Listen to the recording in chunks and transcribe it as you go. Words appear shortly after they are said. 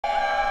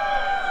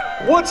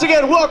Once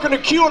again, welcome to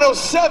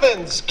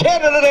Q107's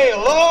Canada Day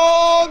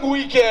Long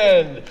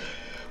Weekend.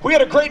 We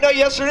had a great night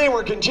yesterday, and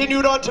we're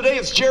continuing on today.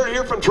 It's Jared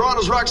here from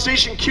Toronto's rock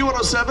station,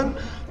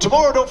 Q107.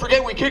 Tomorrow, don't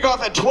forget, we kick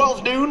off at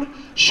 12 noon.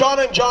 Sean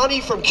and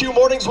Johnny from Q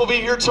Mornings will be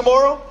here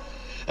tomorrow.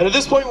 And at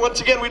this point, once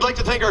again, we'd like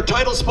to thank our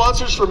title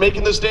sponsors for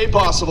making this day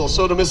possible.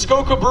 So to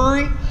Muskoka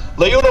Brewery,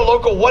 Leona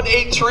Local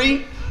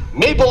 183,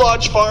 Maple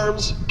Lodge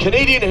Farms,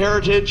 Canadian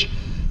Heritage,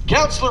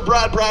 Councillor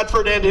Brad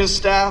Bradford and his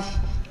staff,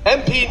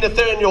 MP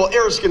Nathaniel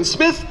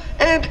Erskine-Smith,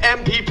 and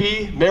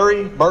MPP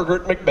Mary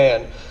Margaret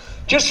McMahon.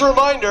 Just a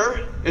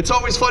reminder, it's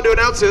always fun to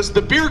announce this,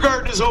 the beer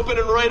garden is open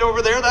and right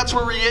over there. That's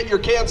where we get your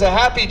cans of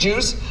Happy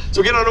Juice.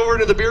 So get on over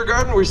to the beer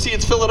garden. We see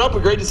it's filling up. We're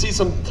great to see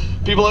some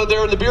people out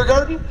there in the beer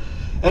garden.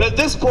 And at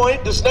this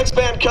point, this next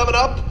band coming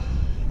up,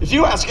 if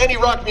you ask any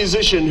rock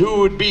musician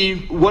who would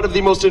be one of the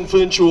most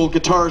influential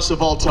guitarists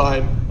of all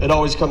time, it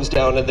always comes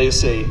down and they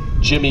say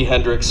Jimi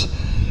Hendrix.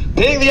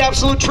 Paying the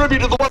absolute tribute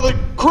to one of the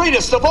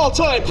greatest of all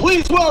time,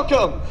 please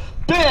welcome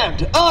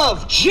Band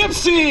of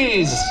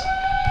Gypsies!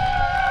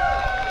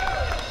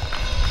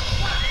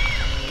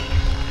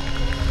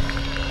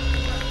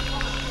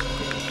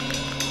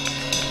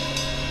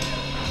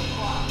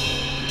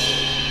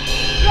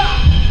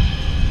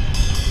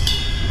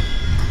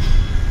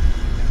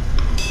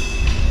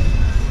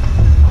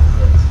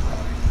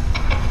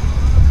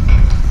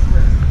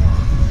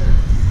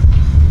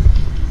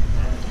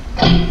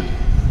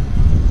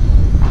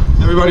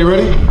 Everybody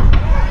ready?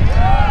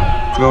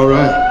 All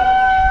right.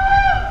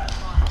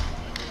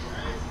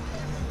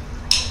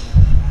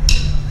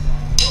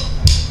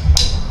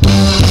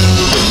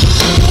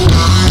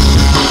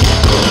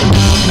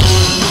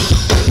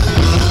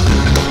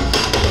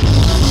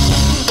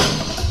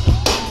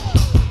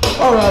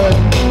 All right.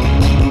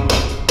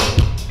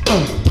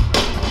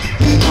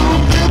 You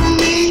don't give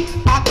me,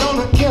 I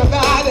don't care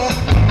about it.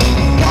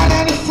 Got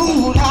any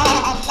food, I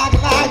like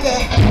it like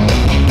that.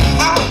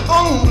 I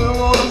only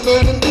want to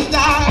burn in this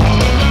life.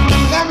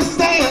 Let me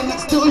stand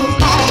next to your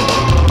fire.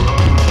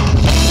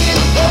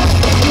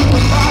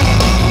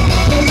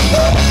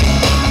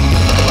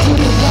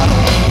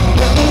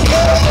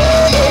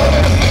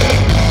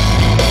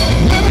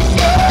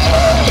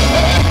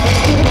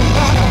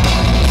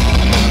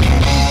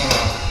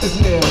 It's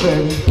there,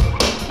 baby.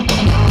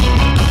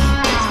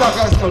 Stop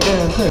guys go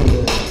damn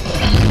crazy.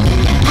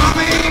 I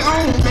ain't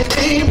on the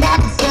game back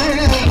to say.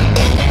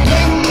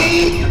 Let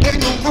me, they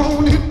don't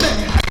want it back.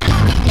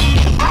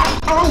 I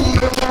only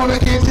wanna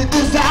get your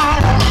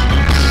desire.